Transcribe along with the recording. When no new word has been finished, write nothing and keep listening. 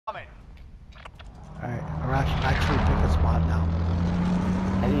Arash, actually pick a spot now.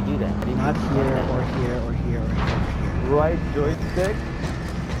 How do you do that? Not here, or here, or here, or here, or here. Right joystick,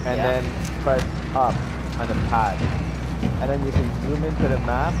 and then press up on the pad. And then you can zoom into the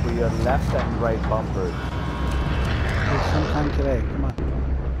map with your left and right bumpers. It's sometime today, come on.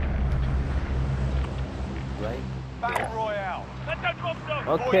 Right? Battle Royale. Let them drop zone.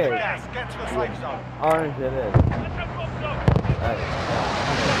 Okay. Gas. Get to the safe zone. Orange it is. Let them drop zone. Alright.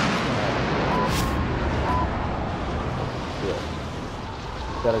 Good.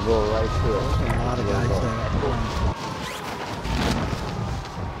 Gotta go right to it. There's a lot of guys there.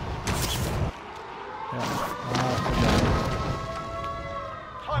 Yeah, lots of guys.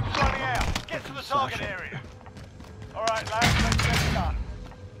 Time's running out. Get to the target area. Alright, lads, let's get it done.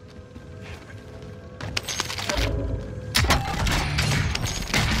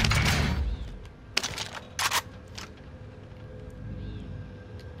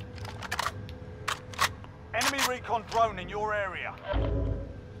 Enemy recon drone in your area.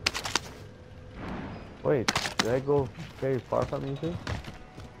 Wait, did I go very far from you two? What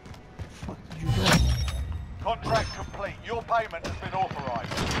the fuck did you do? Contract complete. Your payment has been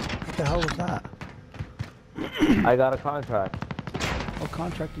authorized. What the hell was that? I got a contract. What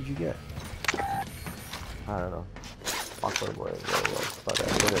contract did you get? I don't know. Fuck what it was, but I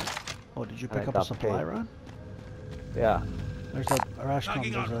did it. Oh, did you And pick I up a got supply paid. run? Yeah. There's a Arash,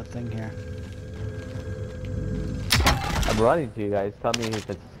 there's a thing here. I'm running to you guys. Tell me if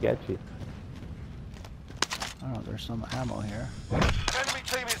it's sketchy. I don't know, there's some ammo here. Enemy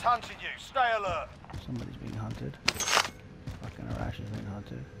team is hunting you. Stay alert. Somebody's being hunted. Fucking Arash is being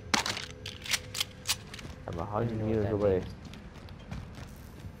hunted. I'm 100 meters away.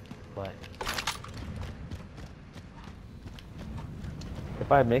 What?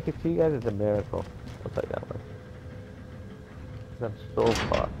 If I make it to you guys, it's a miracle. I'll tell you that much. I'm so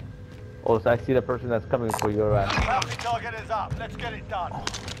far. Oh, so I see the person that's coming for your ass. Bounty target is up. Let's get it done.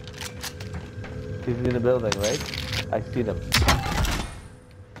 He's in the building, right? I see them.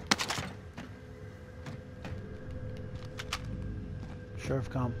 Sheriff,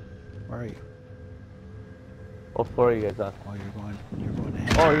 come. Where are you? What floor are you guys on? Oh, you're going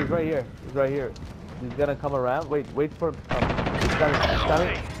ahead. Oh, he's right here. He's right here. He's gonna come around. Wait for him. He's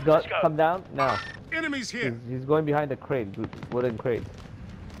coming. Come down now. Enemies here. He's going behind the crate, wooden crate.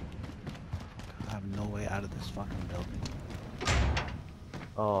 I have no way out of this fucking building.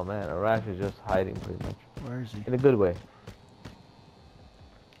 Oh man, Arash is just hiding pretty much. Where is he? In a good way.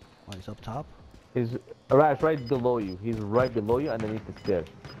 Oh, he's up top? He's Arash right below you. He's right below you underneath the stairs.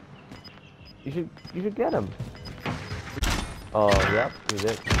 You should get him. Oh yep, he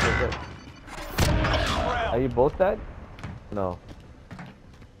did. Are you both dead? No.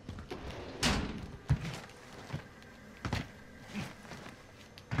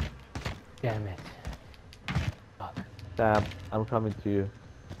 Damn it. Sam, I'm coming to you.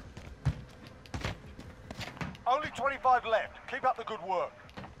 Only 25 left. Keep up the good work.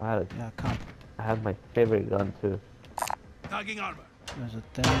 I come. had my favorite gun too. Tagging armor. There's a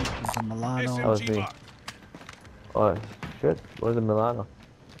thing, there's a Milano. That was me. Oh shit, where's the Milano?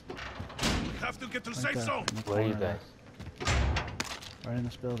 Have to get to Right there, in the Where are you corner guys? there. Right in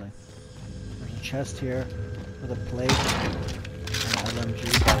this building. There's a chest here with a plate and an LMG.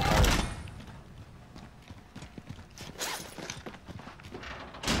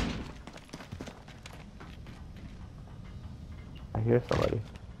 I hear somebody.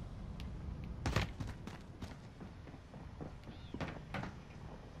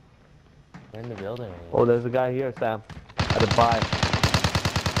 We're in the building. Oh, there's a guy here, Sam. At the buy.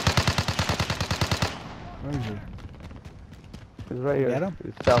 Where is he? He's right here. Get him?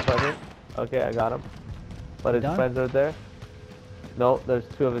 He's self-running. Okay, I got him. But his done? friends are there. No, there's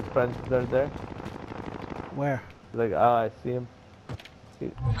two of his friends that are there. Where? He's like, oh, I see him.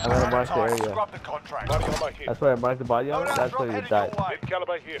 I'm gonna mark the area. Scrub the contract. That's where I marked the body on it. That's where he died.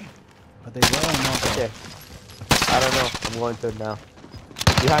 Caliber here. Are they well or not? Okay. I don't know. I'm going to it now.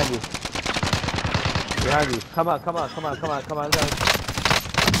 Behind you. Behind you. Come on.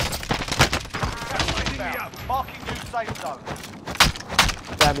 Marking new safe zone.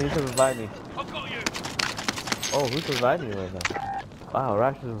 Sam, you need to revive me. I've got you. Oh, who's reviving me right now? Wow,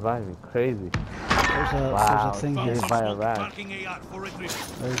 Rash is reviving me. Crazy. There's a thing here. Here's by a Rash. Marking AR for retrieval.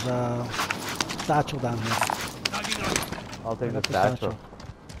 There's a satchel down here. Tagging armor. I'll take Pick the up the satchel.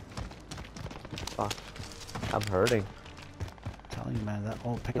 Fuck. I'm hurting. I'm telling you, man.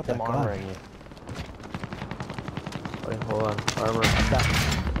 Pick Get up that them gun. armoring you. Wait, hold on. Armor.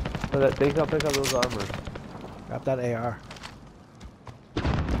 Pick up those armors. Grab that AR.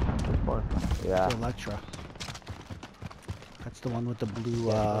 Which one? Yeah. The Electra. That's the one with the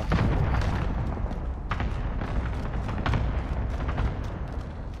blue.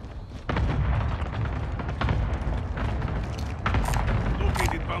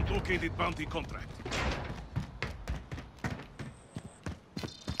 located bounty contract.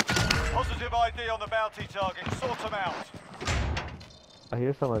 Positive ID on the bounty target. Sort them out. I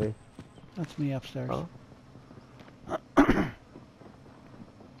hear somebody. That's me upstairs. Oh.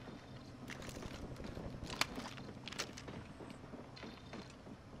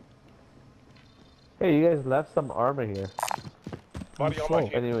 Hey, you guys left some armor here. I'm full.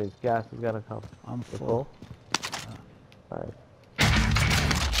 Anyways, gas is gonna come. I'm You're full. Alright.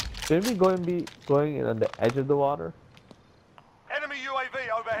 Shouldn't we going in on the edge of the water? Enemy UAV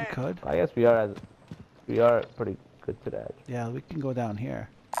We overhead. could. I guess we are pretty good to the edge. Yeah, we can go down here.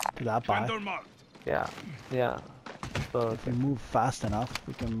 To that buy. Vendor marked. Yeah. Yeah. So If we move fast enough,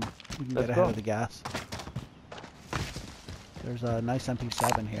 we can Let's get ahead go. of the gas. There's a nice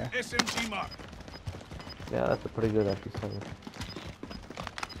MP7 here. SMG marked. yeah, that's a pretty good MP7.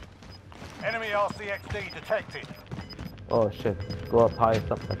 Enemy RCXD detected. Oh shit. Go up high or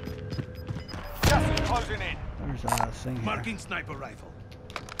something. Gas is closing in. There's a thing here. Marking sniper rifle.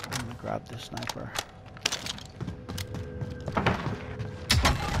 I'm gonna grab this sniper.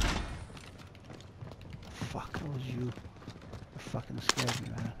 Fuck, that was you. You fucking scared me,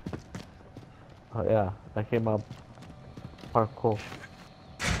 man. Oh yeah, I came up parkour.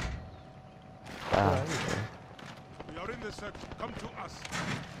 Ah, We are in the circle. Come to us.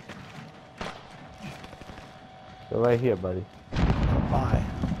 so right here, buddy. Buy.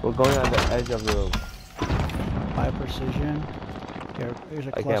 We're going on the edge of the road. Buy precision. Here, here's a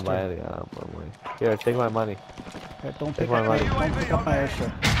I cluster. can't buy anything. Here, take my money. Here, don't Take pick, my money. don't pick up my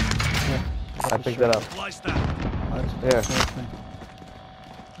airstrip. Here, I picked it up. Fly stack. Here.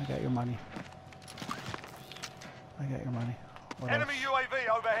 I got your money. I got your money. What Enemy else?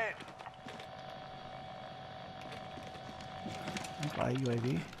 UAV overhead. Buy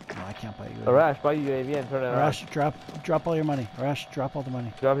UAV? No, I can't buy UAV. Arash, buy UAV and turn it around. Arash, drop all your money. Arash, drop all the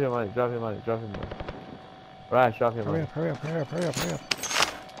money. Drop your money, drop your money, drop your money. Arash, drop your Hurry money. up, hurry up, hurry up, hurry up, hurry up.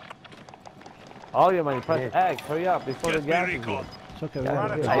 All your money, press Yeah. X, hurry up before the Get gas me is recon. here. It's okay, we Yeah, got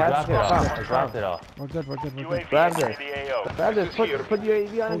yeah. it. I dropped it off. I dropped it off. We're good, we're good, we're good. UAV Grab entering this. the AO. Grab this, put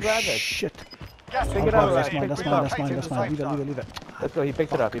UAV on Oh and grab it. shit. Gas Pick is it up, Oh, Arash, that's pick mine, it that's up. mine, that's mine, Relocating that's to mine. the Leave it, safe leave it, leave it. Let's go, he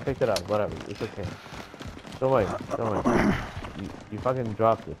picked it up, whatever, it's okay. Don't worry, don't worry. You fucking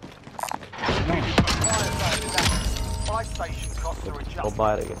dropped it. Fire sale is active. Buy station costs are Go adjusted.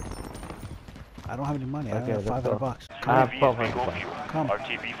 buy it again. I don't have any money. I Okay, only have let's 500 go. bucks. I Come have here. 1200 bucks. Come.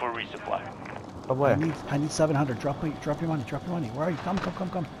 RTB for resupply. Come where? I need 700. Drop your money. Drop your money. Where are you? Come.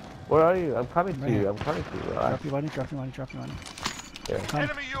 Where are you? I'm coming to Right you, here. I'm coming to you. Arash. Drop your money. Drop your money. Drop your money. Here. Come.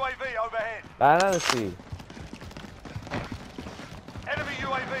 Enemy UAV overhead. Honestly, Enemy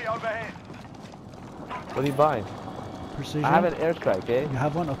UAV overhead. what are you buying? Precision. I have an airstrike, eh? You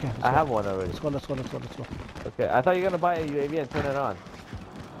have one? Okay. I have one already. Let's go. Let's go. Okay, I thought you were gonna buy a UAV and turn it on.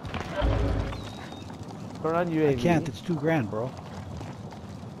 Turn on UAV. I can't. It's $2,000, bro.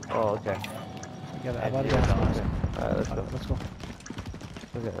 Oh, okay. I got it. I bought a gas mask. Alright, let's go. Let's go.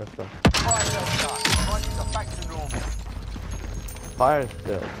 Okay, let's go. Fire sale done. Prices are back to normal. Fire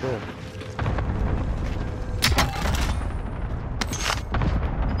still, too.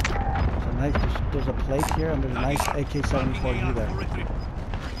 There's a plate here, and there's a nice AK-74U there.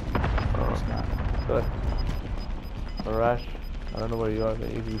 It's not. Good. Arash, I don't know where you are,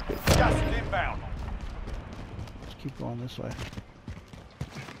 but you pick that. Gas is inbound. Let's keep going this way.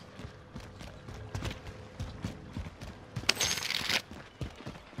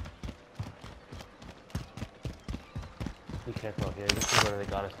 Be careful here. This is where they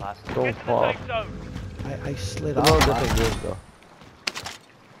got us last time. Don't fall. I slid It's a off. little different game, though.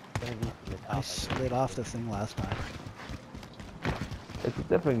 Gonna be from the top, I slid off the thing last time. It's a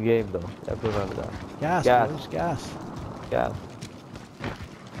different game, though. You have to remember that. Gas, Gas. boys, gas. Yeah.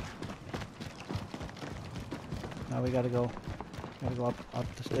 Now we gotta go. Gotta go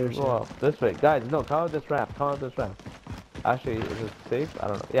up the stairs. Go up this way. Guys, no, come up this ramp. Come up this ramp. Actually, is it safe? I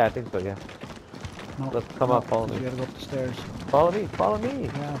don't know. Yeah, I think so, yeah. No, Let's come no, up, follow me. We gotta go up the stairs. Follow me, follow me.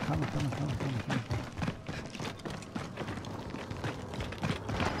 Yeah, coming.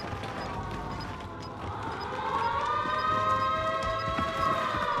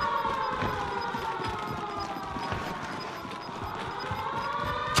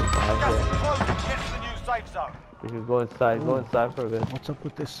 Gas is closing. Get to the new safe zone. We can go inside for a bit. What's up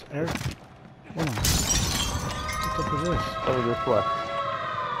with this air? Hold on. What's up with this? Oh, this what?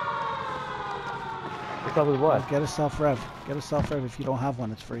 What's up with what? Get a self-rev. Get a self-rev. If you don't have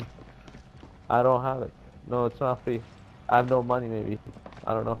one, it's free. I don't have it. No, it's not free. I have no money, maybe.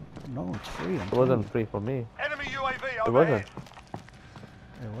 I don't know. No, it's free. It wasn't free for me. Enemy UAV It overhead. wasn't.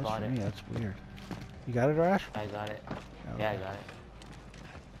 It was Got for it. me. That's weird. You got it, Rash? I got it. Okay. Yeah, I got it.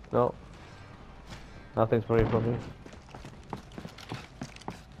 No. Nothing's ready for me.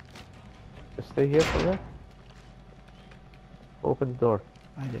 Just stay here for that. Open the door.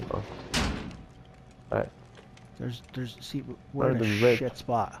 I did. Oh. Alright. See, we're in Where a the ridge? shit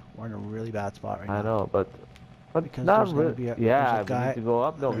spot. We're in a really bad spot right now. I know, but Because not there's gonna really. be a- Yeah, there's a we guy- need to go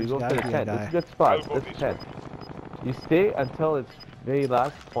up. No, we there's go for gotta the be a tent. It's guy. a good spot. It's a tent. You stay until it's very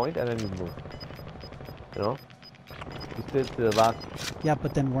last point and then you move. You know? You stay to the last. Yeah,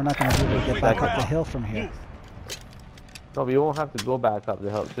 but then we're not gonna be able to get back up the hill from here. No, we won't have to go back up the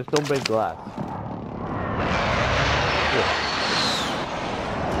hill. Just don't break glass. Yeah.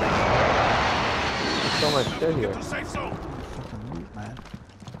 There's so much shit here. Get to safe zone. Fucking loot, man.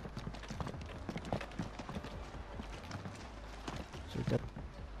 So we got.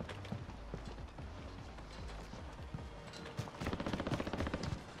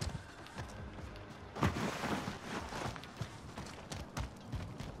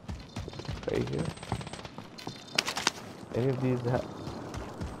 Right here. Any of these have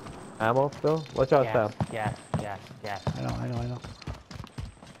ammo still? Watch out, Sam. Yes, yes, yes. I know.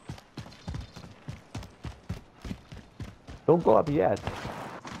 Don't go up yet.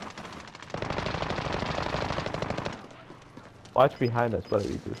 Watch behind us,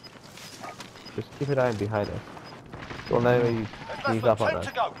 whatever you do. Just keep an eye behind us. Don't let anybody sneak There's less up than on 10 us.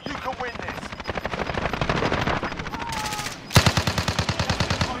 to go. You can win this.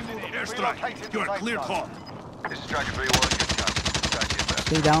 Airstrike. You are clear call. This is Striker 3-1. Good copy. Track your best.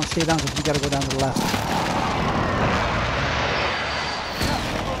 Stay down, because we gotta go down to the left.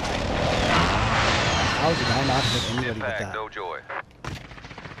 How did I not hit anybody with Impact, that? no joy.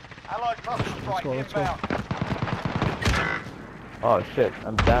 Allied cluster strike let's go. inbound. Oh shit,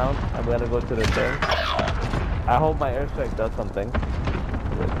 I'm down. I'm gonna go to the thing. I hope my airstrike does something.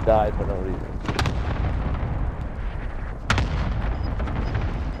 Just died for no reason.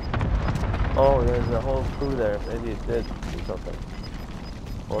 Oh, there's a whole crew there. Maybe it did do something.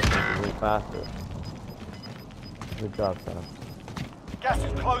 Forcing to move faster. Good job, Sam. Gas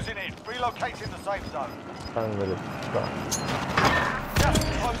is closing in. Relocating the safe zone. Telling me to stop. Gas is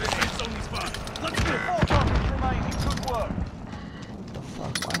closing in. Safe zone is fine. Let's go. 4 targets remaining. Good work. What the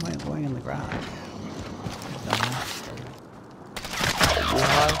fuck? Why am I going in the ground? Dumbass.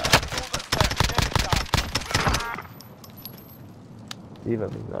 Behind. All that's left. Get it done. Even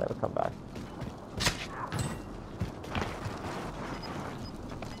he's not gonna come back.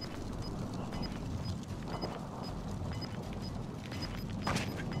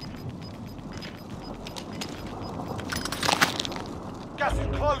 Gas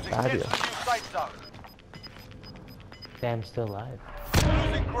is closing. Out Get here. to the new safe zone. Sam's still alive.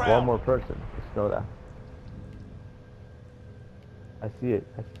 Losing ground. One more person. Just know that. I see it.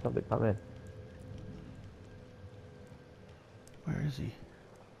 I see something come in. Where is he?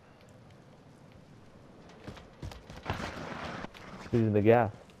 He's in the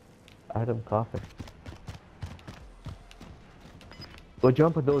gas. I heard him coughing. Go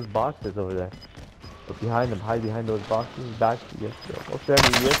jump in those boxes over there. Look behind him. Hide behind those boxes. Back. Yes. Go. Up there.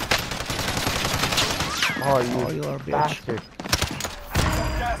 Yes. Oh, you you little bitch. bastard.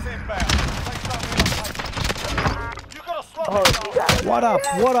 Gas inbound. Safe zone relocated. You got a slot.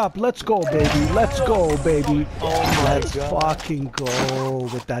 Oh, What up? Let's go, baby. Let's go, baby. Oh Let's fucking go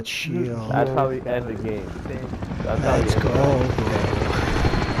with that shield. That's how we end the game. That's how we Let's end the game. go, baby.